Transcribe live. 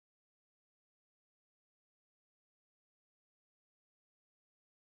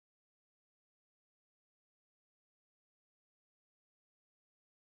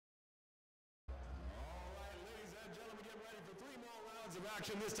Of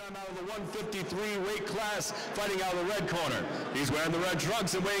action this time out of the 153 weight class, fighting out of the red corner. He's wearing the red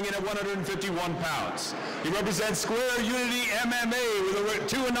trunks and weighing in at 151 pounds. He represents Square Unity MMA with a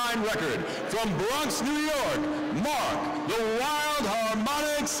 2-9 record. From Bronx, New York, Mark the Wild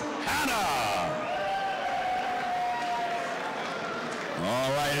Harmonics Hanna.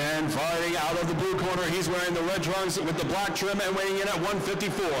 All right, and fighting out of the blue corner, he's wearing the red trunks with the black trim and weighing in at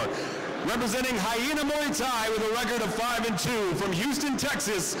 154. Representing Hanna Muay Thai with a record of 5-2 from Houston,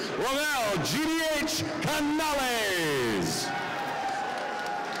 Texas, Rommel Canales.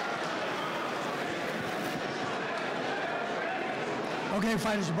 Okay,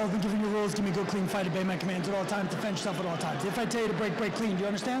 fighters, you've both been giving your rules. Give me a good, clean fight, obey my commands at all times, defend yourself at all times. If I tell you to break, break clean. Do you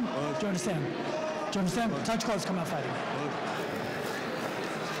understand? Do you understand? Do you understand? Touch gloves, come out fighting.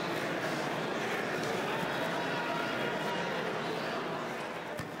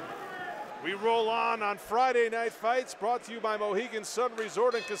 We roll on Friday Night Fights, brought to you by Mohegan Sun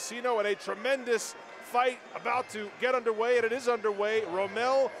Resort and Casino, and a tremendous fight about to get underway, and it is underway.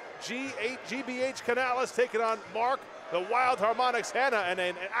 Rommel GBH Canales taking on Mark the Wild Harmonics Hanna, and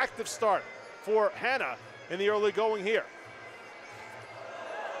an active start for Hanna in the early going here.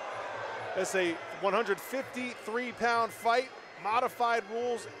 It's a 153-pound fight, modified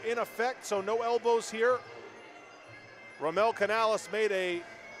rules in effect, so no elbows here. Rommel Canales made a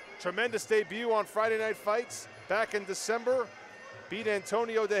tremendous debut on Friday Night Fights back in December. Beat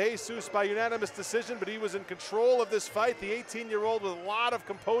Antonio De Jesus by unanimous decision, but he was in control of this fight. The 18-year-old with a lot of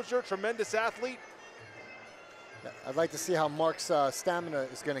composure, tremendous athlete. I'd like to see how Mark's stamina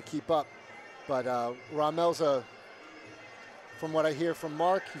is going to keep up. But Rommel's, from what I hear from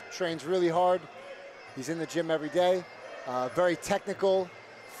Mark, he trains really hard. He's in the gym every day. Very technical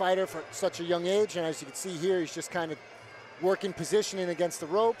fighter for such a young age. And as you can see here, he's just kind of working positioning against the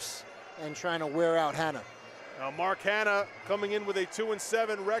ropes and trying to wear out Hanna. Now Mark Hanna coming in with a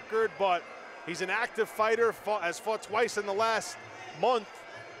 2-7 record, but he's an active fighter, has fought twice in the last month,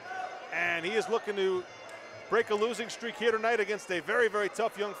 and he is looking to break a losing streak here tonight against a very, very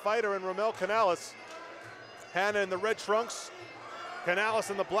tough young fighter in Rommel Canales. Hanna in the red trunks, Canales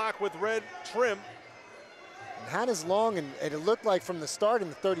in the black with red trim. And Hanna's long, and it looked like from the start in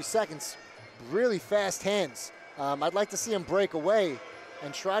the 30 seconds, really fast hands. I'd like to see him break away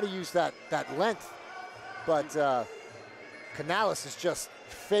and try to use that length. But Canales is just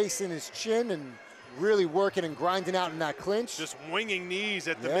facing his chin and really working and grinding out in that clinch. Just winging knees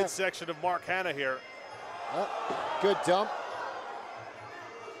at the midsection of Mark Hanna here. Good dump.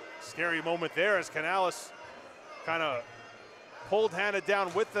 Scary moment there as Canales kind of pulled Hanna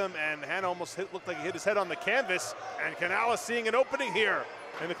down with him, and Hanna almost looked like he hit his head on the canvas. And Canales seeing an opening here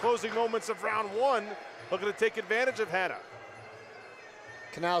in the closing moments of round one, looking to take advantage of Hanna.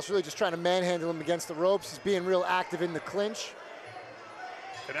 Canales really just trying to manhandle him against the ropes. He's being real active in the clinch.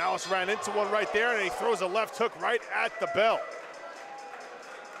 Canales ran into one right there, and he throws a left hook right at the bell.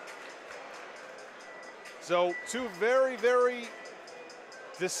 So two very, very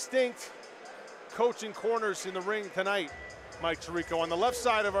distinct coaching corners in the ring tonight, Mike Tirico. On the left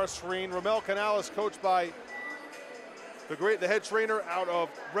side of our screen, Rommel Canales, coached by the head trainer out of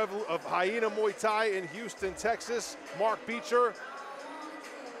Hanna Muay Thai in Houston, Texas, Mark Beecher.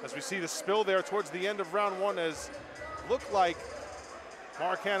 As we see the spill there towards the end of round one, as looked like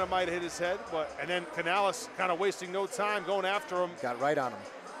Mark Hanna might have hit his head, and then Canales kind of wasting no time going after him. Got right on him.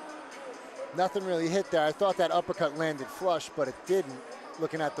 Nothing really hit there. I thought that uppercut landed flush, but it didn't,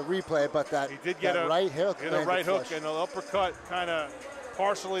 looking at the replay, but he did get a right hook. A right hook, and an uppercut kind of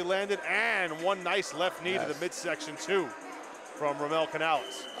partially landed, and one nice left knee to the midsection too from Rommel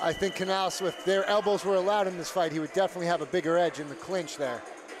Canales. I think Canales, if their elbows were allowed in this fight, he would definitely have a bigger edge in the clinch there.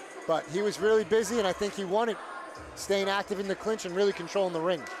 But he was really busy, and I think he won it, staying active in the clinch and really controlling the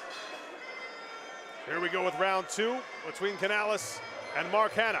ring. Here we go with round two between Canales and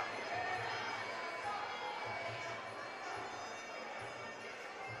Mark Hanna.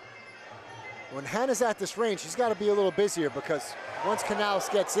 When Hanna's at this range, he's got to be a little busier, because once Canales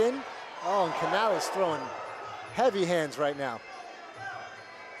gets in, and Canales throwing heavy hands right now.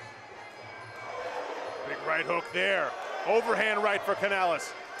 Big right hook there. Overhand right for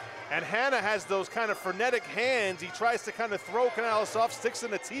Canales. And Hanna has those kind of frenetic hands. He tries to kind of throw Canales off, sticks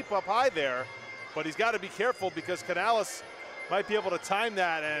in the teep up high there, but he's got to be careful because Canales might be able to time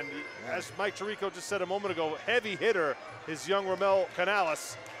that. And as Mike Tirico just said a moment ago, heavy hitter is young Rommel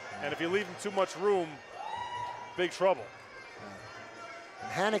Canales. And if you leave him too much room, big trouble.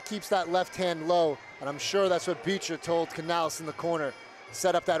 And Hanna keeps that left hand low, and I'm sure that's what Beecher told Canales in the corner.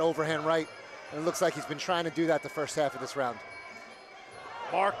 Set up that overhand right, and it looks like he's been trying to do that the first half of this round.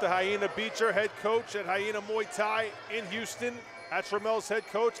 Mark the Hyena Beecher, head coach at Hyena Muay Thai in Houston. That's Rommel's head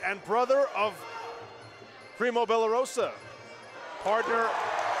coach and brother of Primo Bellarosa, partner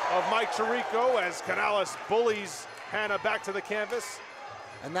of Mike Chirico as Canales bullies Hanna back to the canvas.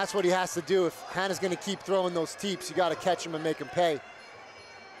 And that's what he has to do. If Hanna's going to keep throwing those teeps, you got to catch him and make him pay.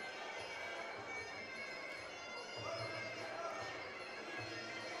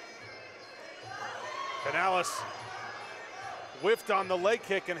 Canales whiffed on the leg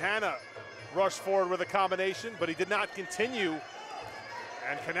kick, and Hanna rushed forward with a combination, but he did not continue.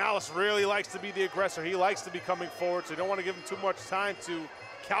 And Canales really likes to be the aggressor. He likes to be coming forward, so you don't want to give him too much time to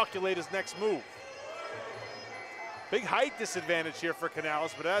calculate his next move. Big height disadvantage here for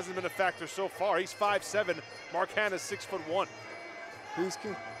Canales, but it hasn't been a factor so far. He's 5'7", Mark Hanna's 6'1". He's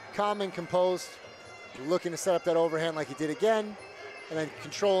calm and composed, looking to set up that overhand like he did again, and then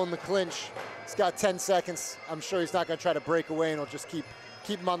controlling the clinch. He's got 10 seconds. I'm sure he's not going to try to break away, and he'll just keep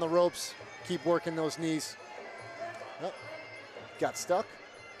him on the ropes, keep working those knees. Oh, got stuck.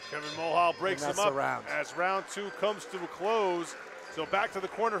 Kevin Mulhall breaks him up as round 2 comes to a close. So back to the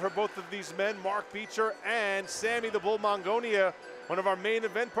corner for both of these men, Mark Beecher and Sammy the Bull Mongonia, one of our main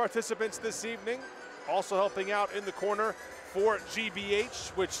event participants this evening. Also helping out in the corner for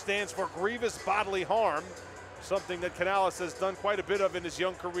GBH, which stands for Grievous Bodily Harm, something that Canales has done quite a bit of in his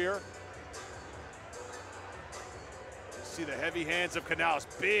young career. See the heavy hands of Canales,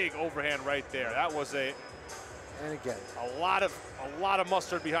 big overhand right there. That was and again, a lot of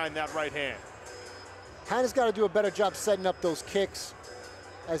mustard behind that right hand. Hanna's got to do a better job setting up those kicks.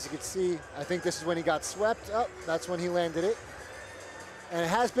 As you can see, I think this is when he got swept. Oh, that's when he landed it. And it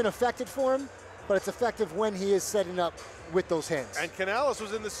has been effective for him, but it's effective when he is setting up with those hands. And Canales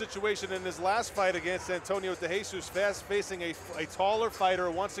was in this situation in his last fight against Antonio De Jesus, facing a taller fighter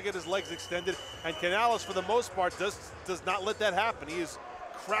who wants to get his legs extended. And Canales, for the most part, does not let that happen. He is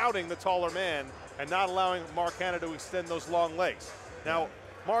crowding the taller man and not allowing Mark Hanna to extend those long legs. Now,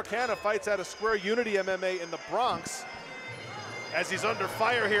 Mark Hanna fights out of Square Unity MMA in the Bronx as he's under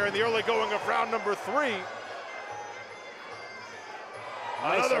fire here in the early going of round number 3.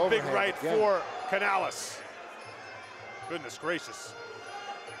 Nice Another big overhand right again for Canales. Goodness gracious.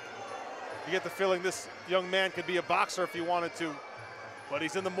 You get the feeling this young man could be a boxer if he wanted to, but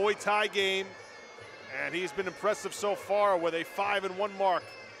he's in the Muay Thai game, and he's been impressive so far with a 5-1 mark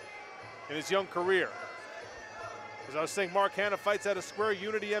in his young career. As I was saying, Mark Hanna fights out of Square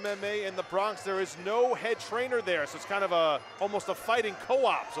Unity MMA in the Bronx. There is no head trainer there, so it's kind of almost a fighting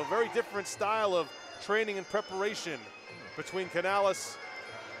co-op. So very different style of training and preparation between Canales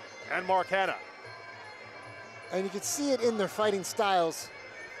and Mark Hanna. And you can see it in their fighting styles.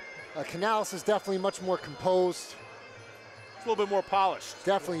 Canales is definitely much more composed. It's a little bit more polished.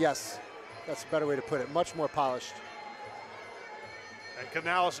 Definitely, yes. That's a better way to put it, much more polished. And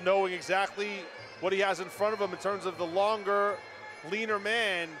Canales knowing exactly what he has in front of him in terms of the longer, leaner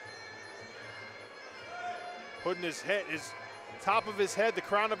man, putting his top of his head, the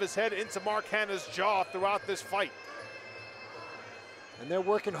crown of his head into Mark Hanna's jaw throughout this fight. And they're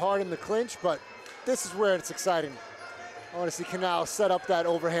working hard in the clinch, but this is where it's exciting. I want to see Canales set up that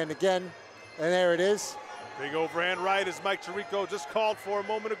overhand again, and there it is. Big overhand right as Mike Chirico just called for a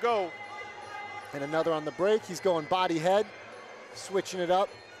moment ago. And another on the break. He's going body head, switching it up,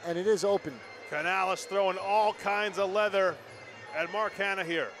 and it is open. Canales throwing all kinds of leather at Mark Hanna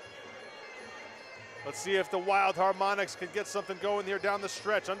here. Let's see if the Wild Harmonics can get something going here down the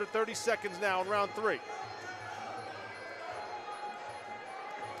stretch. Under 30 seconds now in round 3.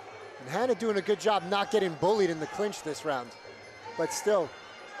 And Hanna doing a good job not getting bullied in the clinch this round. But still,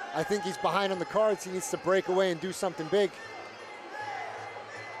 I think he's behind on the cards. He needs to break away and do something big.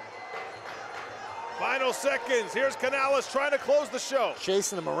 Final seconds. Here's Canales trying to close the show.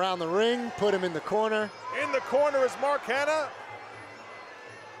 Chasing him around the ring, put him in the corner. In the corner is Mark Hanna.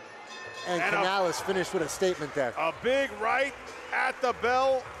 And Canales finished with a statement there. A big right at the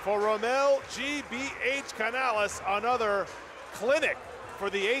bell for Rommel GBH Canales. Another clinic for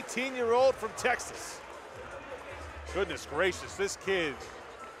the 18-year-old from Texas. Goodness gracious, this kid,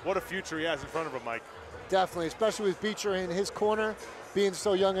 what a future he has in front of him, Mike. Definitely, especially with Beecher in his corner, being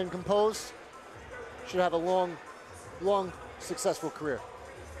so young and composed. Should have a long, successful career.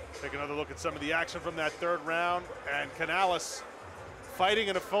 Take another look at some of the action from that third round, and Canales fighting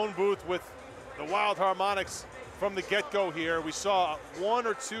in a phone booth with the Wild Harmonics from the get-go here. We saw 1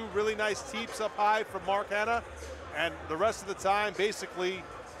 or 2 really nice teeps up high from Mark Hanna, and the rest of the time, basically,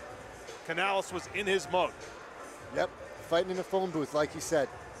 Canales was in his mug. Yep, fighting in a phone booth, like you said.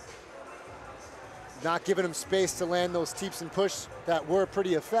 Not giving him space to land those teeps and push that were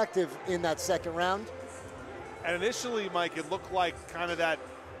pretty effective in that second round. And initially, Mike, it looked like kind of that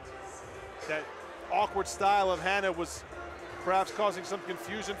awkward style of Hanna was perhaps causing some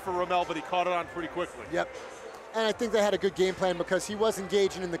confusion for Rommel, but he caught it on pretty quickly. Yep. And I think they had a good game plan because he was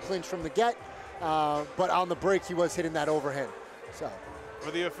engaging in the clinch from the get, but on the break he was hitting that overhand. So,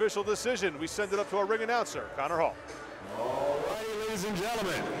 for the official decision, we send it up to our ring announcer, Connor Hall. All righty, ladies and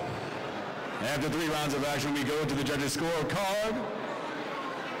gentlemen. After 3 rounds of action, we go to the judges' scorecard.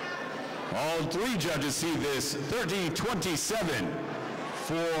 All 3 judges see this 30-27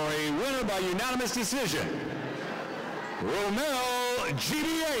 for a winner by unanimous decision. Rommel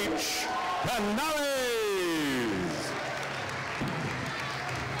GBH Canales.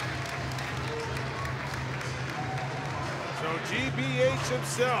 So GBH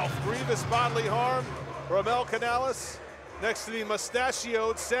himself, grievous bodily harm, Rommel Canales, next to the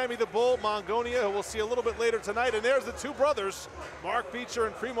mustachioed Sammy the Bull Mongonia, who we'll see a little bit later tonight. And there's the 2 brothers, Mark Beecher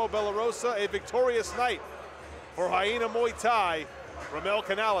and Primo Bellarosa, a victorious night for Hanna Muay Thai. Rommel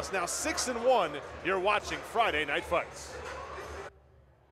Canales now 6-1. You're watching Friday Night Fights.